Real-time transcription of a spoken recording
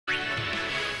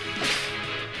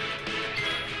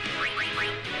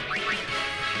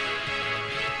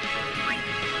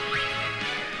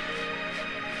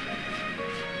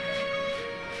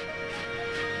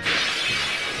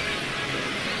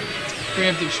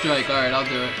preemptive strike. Alright, I'll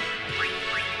do it.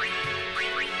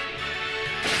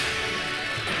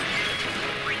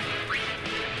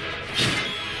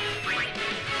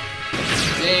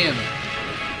 Damn.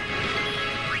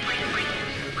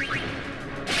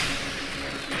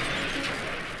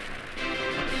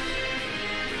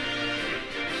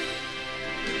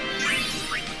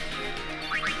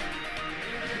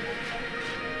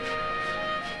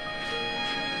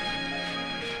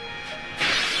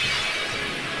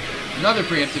 Another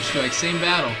preemptive strike, same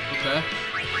battle. Okay.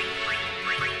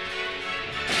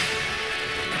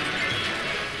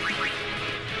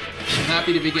 I'm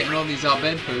happy to be getting all these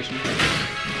Al-Bed potions.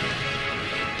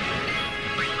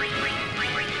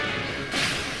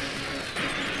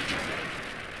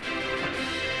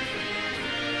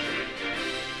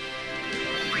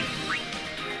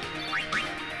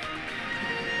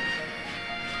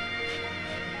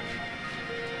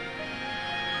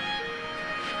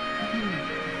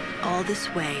 All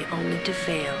this way only to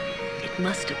fail. It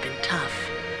must have been tough.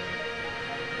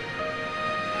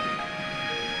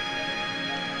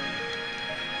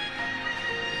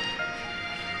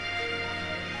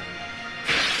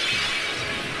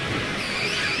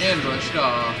 Ambushed,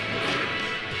 aw.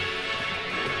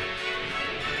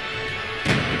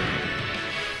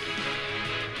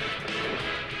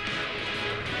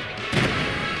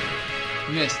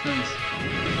 Missed, nice.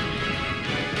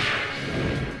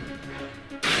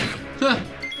 Huh.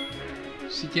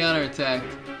 She counterattacked.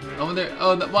 I wonder.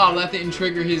 Oh, wow! That didn't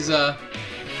trigger his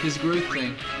growth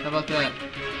thing. How about that?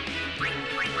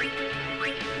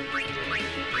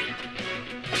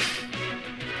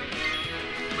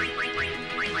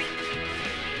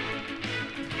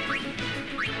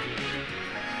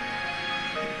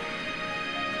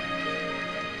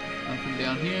 Nothing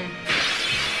down here.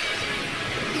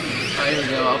 Alright, here we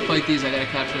go. I'll fight these. I gotta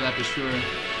capture that Bashura.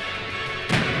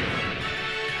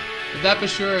 If that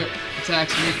Bashura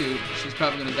attacks Miku, she's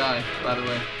probably gonna die, by the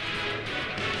way.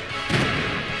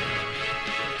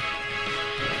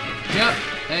 Yep,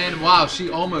 and wow, she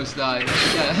almost died.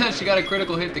 She got a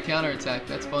critical hit to counterattack.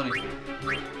 That's funny.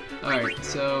 Alright,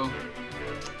 so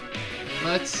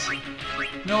let's... You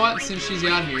know what? Since she's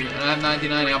out here, and I have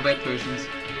 99 Al-Bed potions,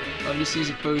 I'll just use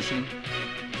a potion.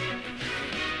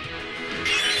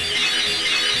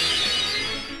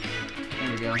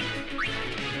 There we go.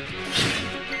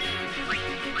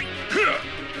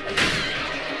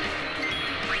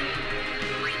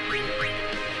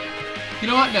 You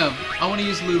know what? No. I want to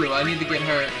use Lulu. I need to get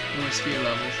her more spear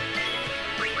levels.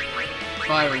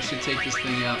 Fire should take this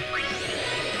thing out.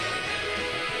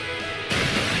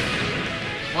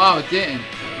 Wow, it didn't.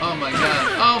 Oh my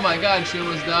god. Oh my god, she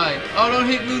almost died. Oh, don't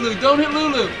hit Lulu. Don't hit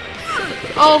Lulu.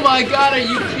 Oh my god, are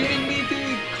you kidding me,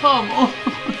 dude? Come on.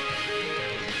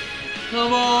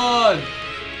 Come on.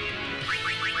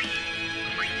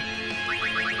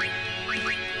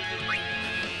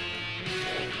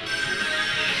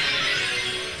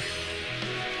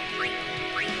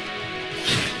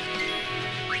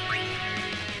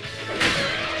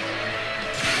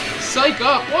 Psych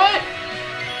up, what?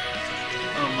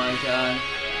 Oh my god.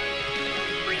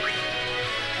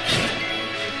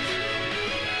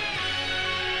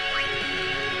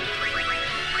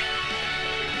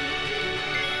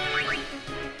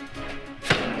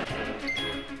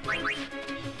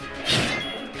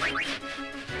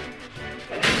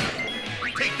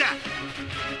 Take that.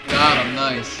 Got him,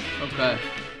 nice. Okay.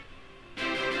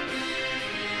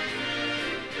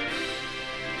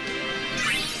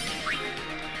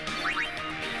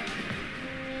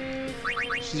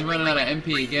 She's running out of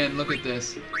MP again. Look at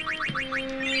this.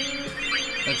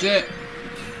 That's it.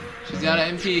 She's out of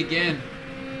MP again.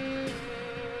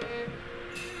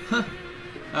 Huh.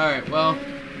 Alright, well.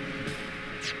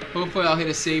 Hopefully I'll hit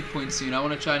a save point soon. I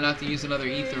want to try not to use another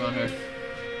ether on her.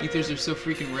 Ethers are so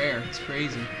freaking rare. It's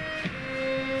crazy.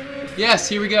 Yes,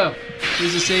 here we go.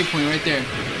 Here's a save point right there.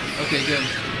 Okay, good.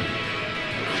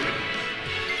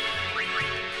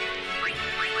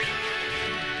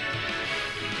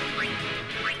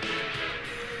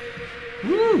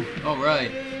 Woo!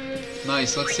 Alright.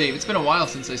 Nice, let's save. It's been a while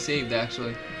since I saved,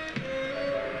 actually.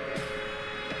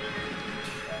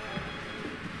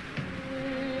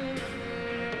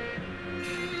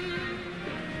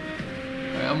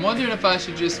 Alright, I'm wondering if I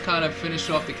should just kind of finish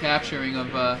off the capturing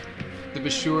of the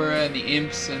Bashura and the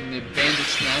Imps and the Bandit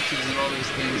Snatches and all those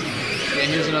things. Yeah,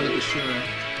 here's another Bashura.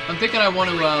 I'm thinking I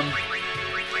want to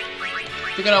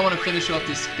finish off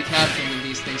the capturing of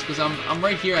these things, because I'm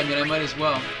right here. I mean, I might as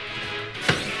well.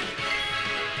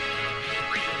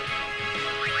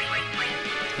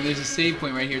 And there's a save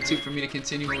point right here too for me to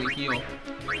continually heal.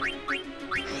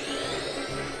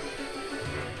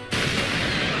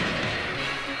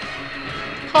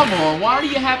 Come on, why do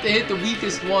you have to hit the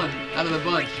weakest one out of the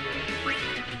bunch?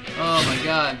 Oh my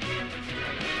god.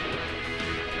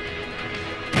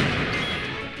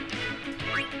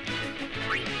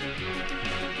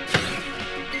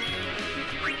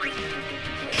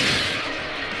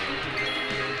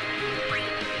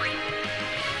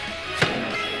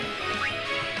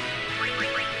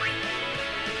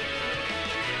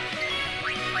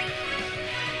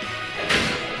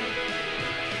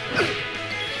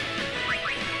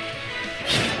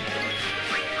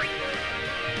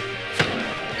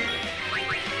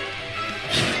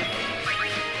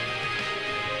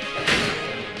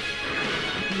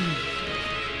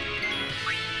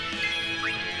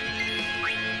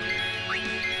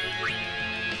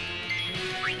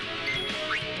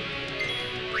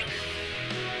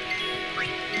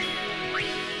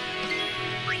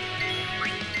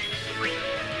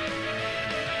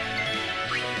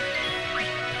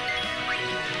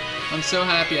 I'm so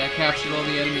happy I captured all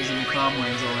the enemies in the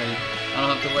Comlands already. I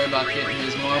don't have to worry about getting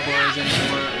those Marblers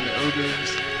anymore, or the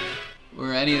Ogres,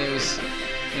 or any of those,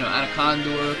 you know,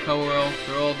 Anacondor, Coeurl.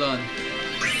 They're all done.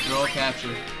 They're all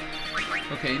captured.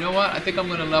 Okay, you know what? I think I'm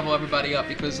going to level everybody up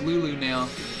because Lulu now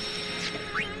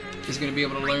is going to be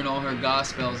able to learn all her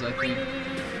Gospels, I think.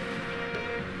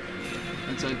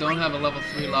 And so I don't have a level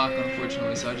 3 lock,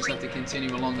 unfortunately, so I just have to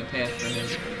continue along the path for him.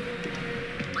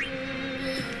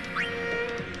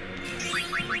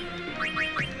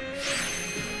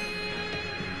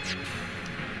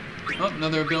 Oh,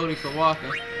 another ability for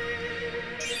Waka.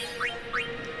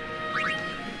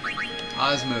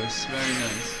 Osmos, very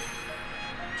nice.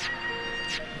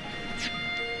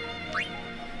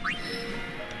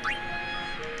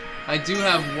 I do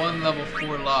have one level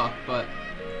 4 lock, but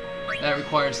that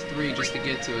requires 3 just to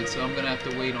get to it, so I'm gonna have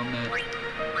to wait on that.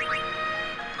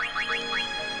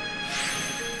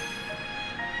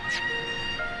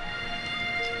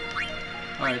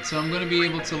 Alright, so I'm gonna be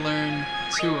able to learn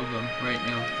 2 of them right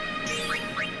now.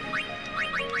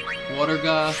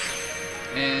 Watergoth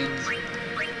and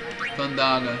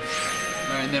Thundaga.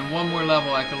 Alright, and then one more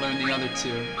level I can learn the other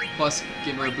 2. Plus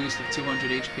give her a boost of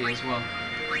 200 HP as well.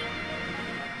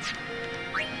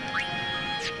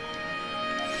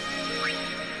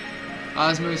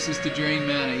 Osmosis to drain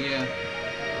mana, yeah.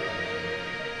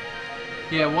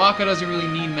 Yeah, Waka doesn't really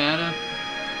need mana.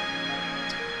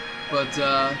 But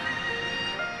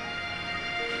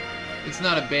it's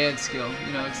not a bad skill.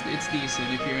 You know, it's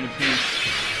decent if you're in a pinch.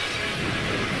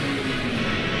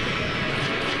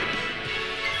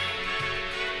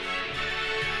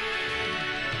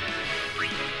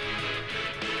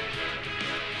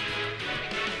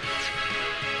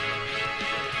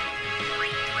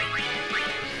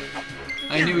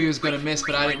 I knew he was going to miss,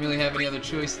 but I didn't really have any other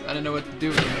choice. I didn't know what to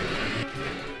do.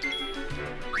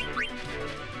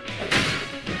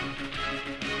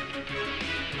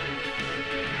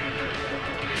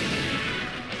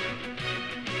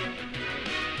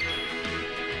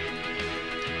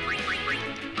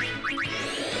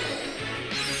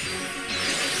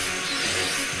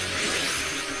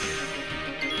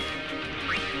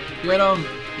 Get him!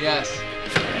 Yes.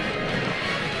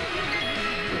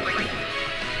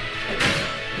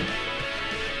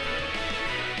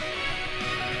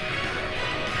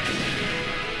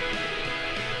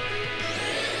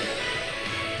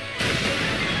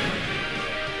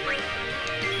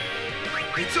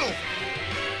 It's over.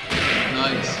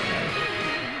 Nice.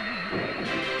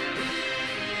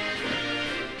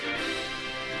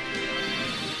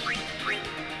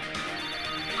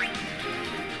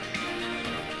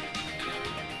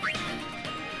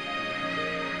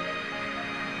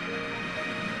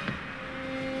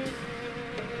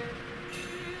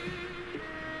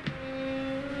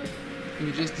 Give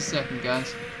me just a second,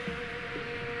 guys.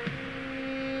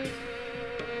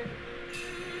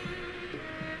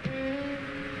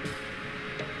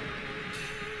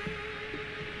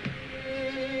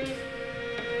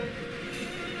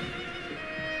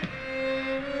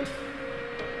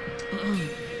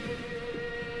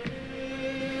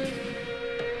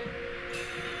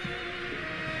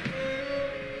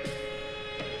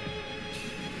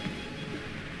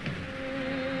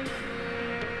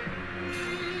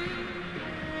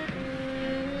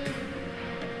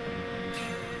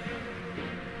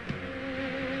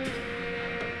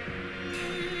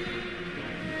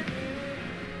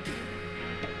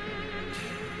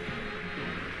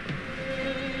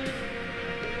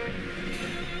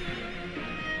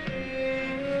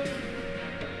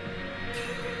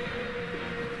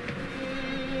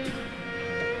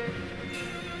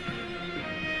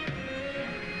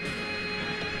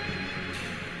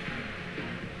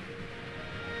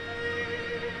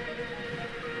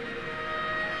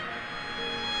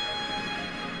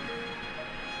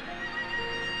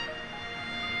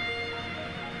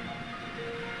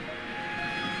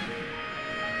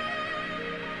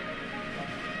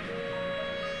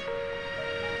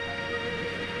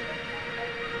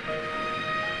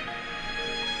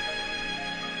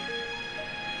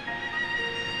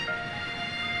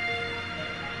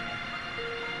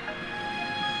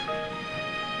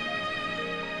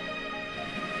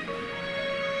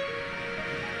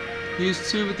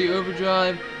 Use 2 with the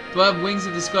overdrive. Do I have Wings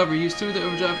of Discovery? Use 2 with the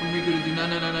overdrive from Riku to do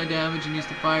 999 damage and use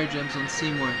the fire gems on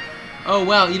Seymour. Oh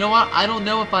wow, you know what? I don't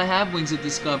know if I have Wings of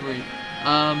Discovery.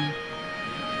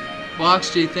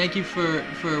 Boxj, thank you for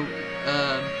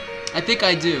I think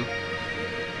I do.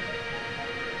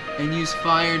 And use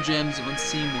fire gems on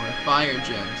Seymour. Fire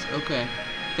gems. Okay.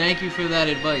 Thank you for that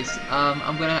advice.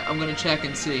 I'm gonna check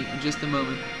and see in just a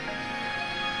moment.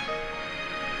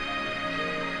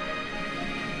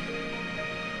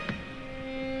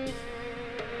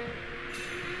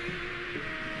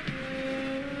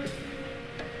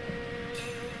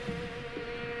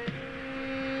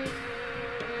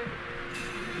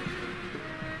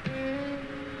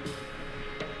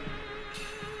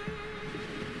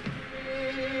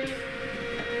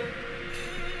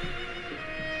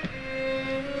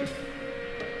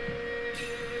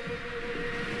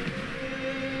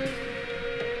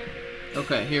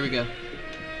 Okay, here we go.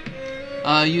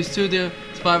 Use 2 to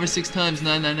 5 or 6 times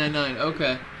 9999.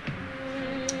 Okay.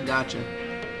 Gotcha.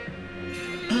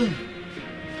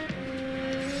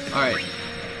 Alright.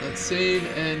 Let's save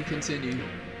and continue.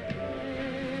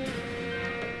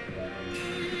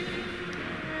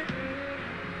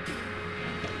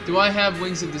 Do I have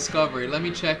Wings of Discovery? Let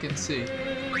me check and see.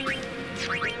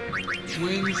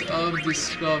 Wings of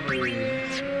Discovery.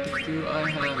 Do I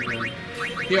have them?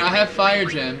 Here, I have fire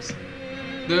gems.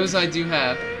 Those I do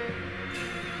have.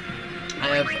 I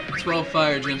have 12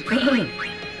 fire gems.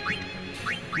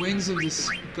 Wings of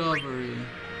Discovery.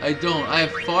 I don't. I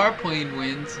have Farplane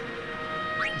Winds.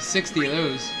 60 of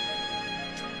those.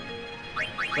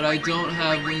 But I don't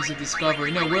have Wings of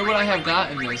Discovery. No, where would I have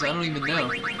gotten those? I don't even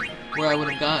know where I would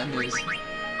have gotten those.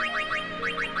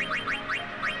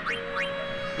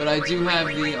 But I do have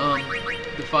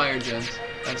the fire gems.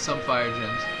 I have some fire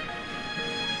gems.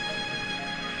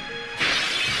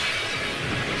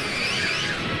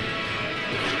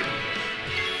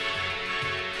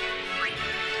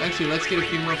 Actually, let's get a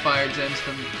few more fire gems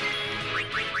from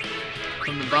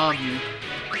the bomb here.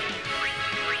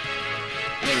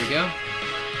 There we go.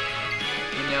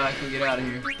 And now I can get out of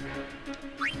here.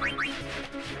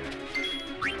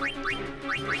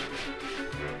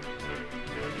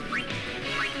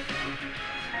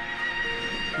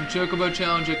 From Chocobo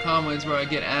Challenge at Comway where I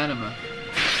get Anima.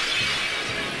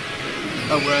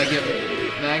 Oh, where I get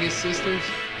Magus Sisters?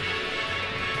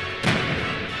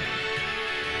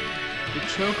 The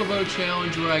Chocobo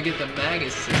Challenge where I get the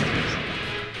Magus Sisters.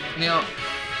 Now,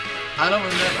 I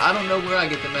don't know where I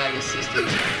get the Magus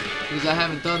Sisters because I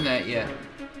haven't done that yet.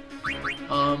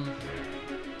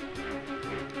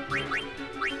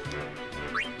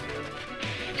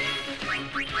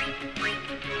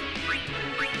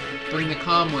 During the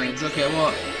Comlands. Okay,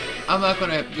 well, I'm not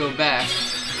gonna go back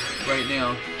right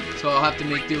now, so I'll have to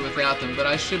make do without them. But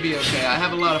I should be okay. I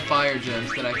have a lot of fire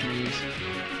gems that I can use.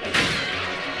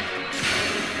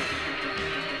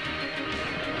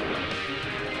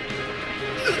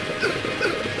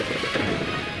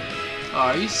 Oh,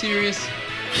 are you serious?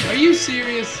 Are you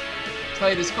serious?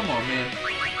 Titus, come on, man.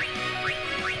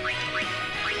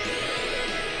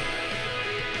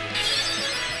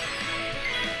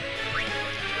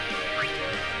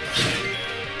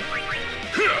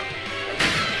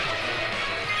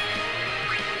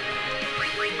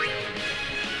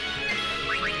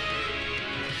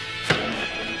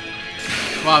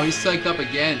 Wow, he's psyched up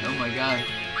again. Oh my god.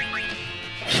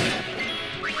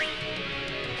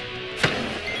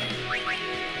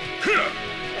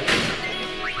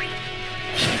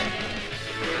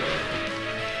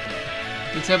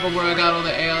 The temple where I got all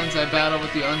the aeons I battled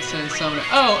with the unsent summoner.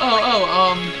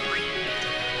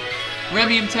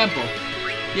 Remium Temple.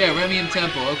 Yeah, Remium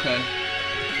Temple, okay.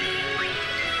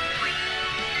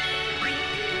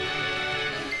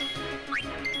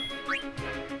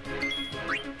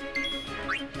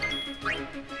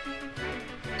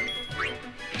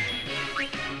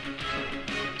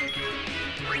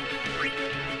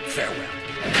 Farewell.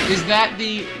 Is that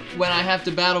the when I have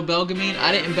to battle Belgamine?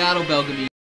 I didn't battle Belgamine.